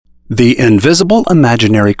The Invisible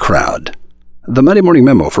Imaginary Crowd. The Monday Morning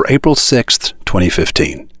Memo for April 6th,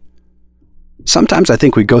 2015. Sometimes I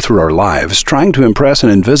think we go through our lives trying to impress an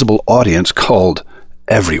invisible audience called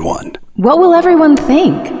everyone. What will everyone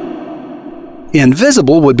think?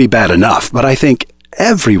 Invisible would be bad enough, but I think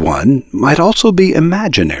everyone might also be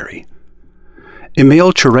imaginary.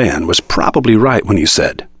 Emil Cioran was probably right when he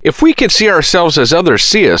said, "If we could see ourselves as others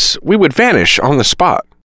see us, we would vanish on the spot."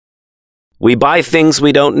 We buy things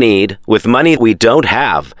we don't need with money we don't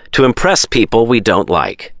have to impress people we don't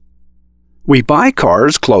like. We buy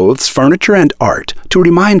cars, clothes, furniture, and art to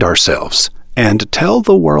remind ourselves and tell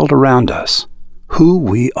the world around us who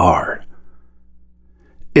we are.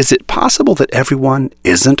 Is it possible that everyone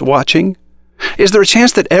isn't watching? Is there a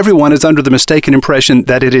chance that everyone is under the mistaken impression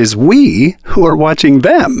that it is we who are watching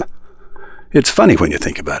them? It's funny when you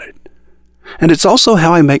think about it. And it's also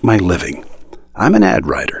how I make my living. I'm an ad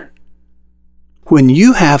writer. When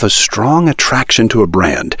you have a strong attraction to a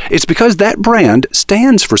brand, it's because that brand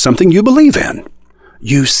stands for something you believe in.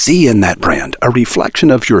 You see in that brand a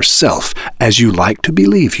reflection of yourself as you like to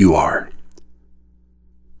believe you are.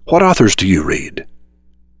 What authors do you read?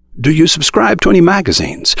 Do you subscribe to any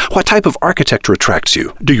magazines? What type of architecture attracts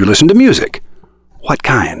you? Do you listen to music? What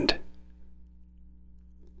kind?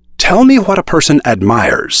 Tell me what a person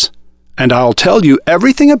admires, and I'll tell you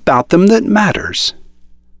everything about them that matters.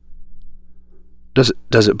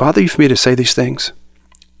 Does it bother you for me to say these things?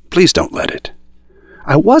 Please don't let it.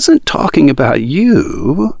 I wasn't talking about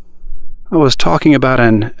you. I was talking about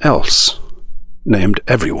an else named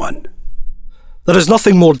everyone. There is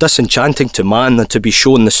nothing more disenchanting to man than to be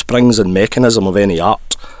shown the springs and mechanism of any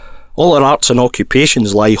art. All our arts and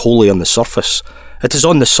occupations lie wholly on the surface. It is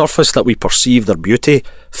on the surface that we perceive their beauty,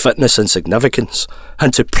 fitness and significance,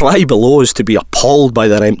 and to pry below is to be appalled by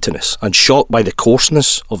their emptiness and shocked by the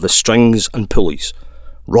coarseness of the strings and pulleys.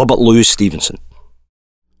 Robert Louis Stevenson.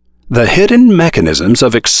 The hidden mechanisms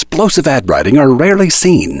of explosive ad writing are rarely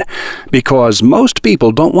seen because most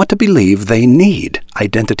people don't want to believe they need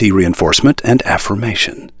identity reinforcement and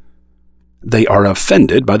affirmation. They are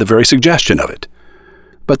offended by the very suggestion of it.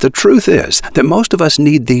 But the truth is that most of us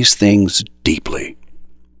need these things deeply.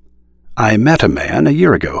 I met a man a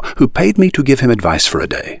year ago who paid me to give him advice for a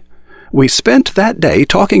day. We spent that day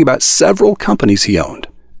talking about several companies he owned.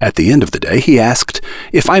 At the end of the day, he asked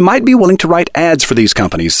if I might be willing to write ads for these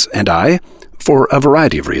companies, and I, for a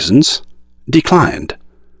variety of reasons, declined.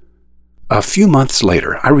 A few months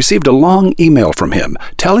later, I received a long email from him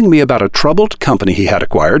telling me about a troubled company he had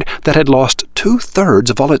acquired that had lost 2/3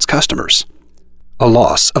 of all its customers. A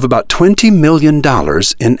loss of about $20 million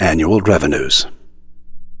in annual revenues.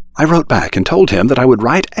 I wrote back and told him that I would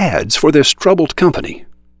write ads for this troubled company,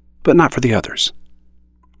 but not for the others.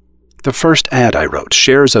 The first ad I wrote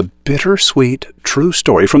shares a bittersweet, true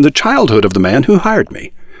story from the childhood of the man who hired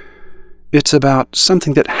me. It's about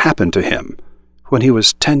something that happened to him when he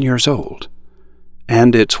was 10 years old,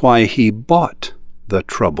 and it's why he bought the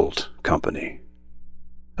troubled company.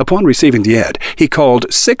 Upon receiving the ad, he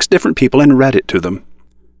called 6 different people and read it to them.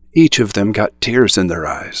 Each of them got tears in their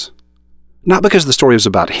eyes. Not because the story was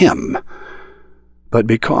about him, but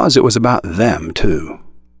because it was about them, too.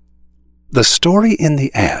 The story in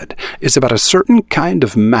the ad is about a certain kind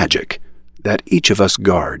of magic that each of us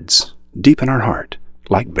guards deep in our heart,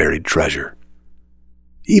 like buried treasure.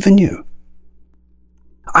 Even you.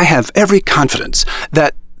 I have every confidence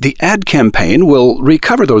that the ad campaign will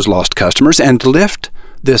recover those lost customers and lift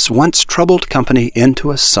this once troubled company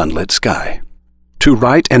into a sunlit sky. To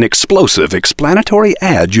write an explosive, explanatory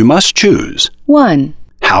ad, you must choose 1,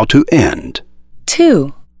 how to end,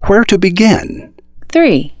 2, where to begin,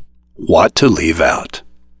 3. what to leave out.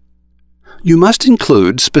 You must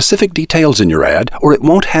include specific details in your ad, or it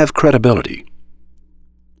won't have credibility.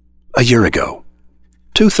 A year ago,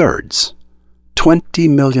 2/3, $20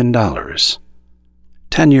 million,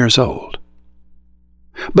 10 years old.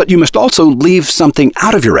 But you must also leave something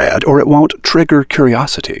out of your ad, or it won't trigger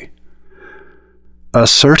curiosity. A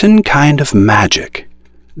certain kind of magic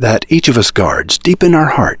that each of us guards deep in our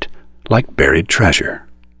heart, like buried treasure.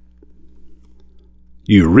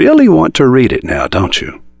 You really want to read it now, don't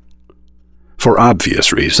you? For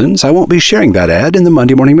obvious reasons, I won't be sharing that ad in the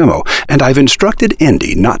Monday Morning Memo, and I've instructed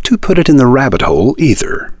Indy not to put it in the rabbit hole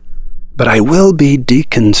either. But I will be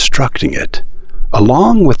deconstructing it,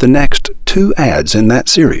 along with the next 2 ads in that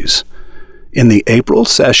series, in the April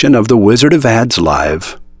session of the Wizard of Ads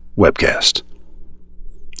Live webcast.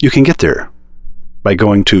 You can get there by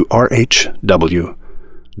going to rhw.com.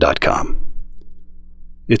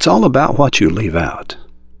 It's all about what you leave out.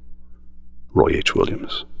 Roy H.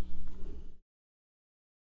 Williams.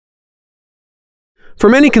 For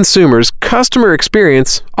many consumers, customer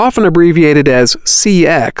experience, often abbreviated as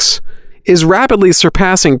CX, is rapidly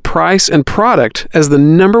surpassing price and product as the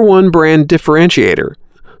number one brand differentiator.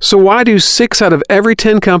 So why do 6 out of every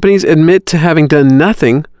 10 companies admit to having done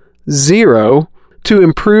nothing, zero, to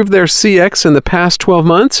improve their CX in the past 12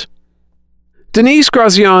 months? Denise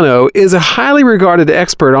Graziano is a highly regarded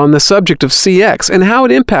expert on the subject of CX and how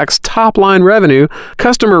it impacts top-line revenue,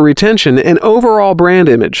 customer retention, and overall brand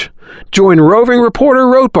image. Join roving reporter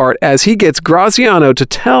Rothbart as he gets Graziano to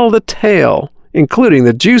tell the tale, including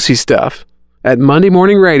the juicy stuff, at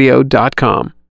MondayMorningRadio.com.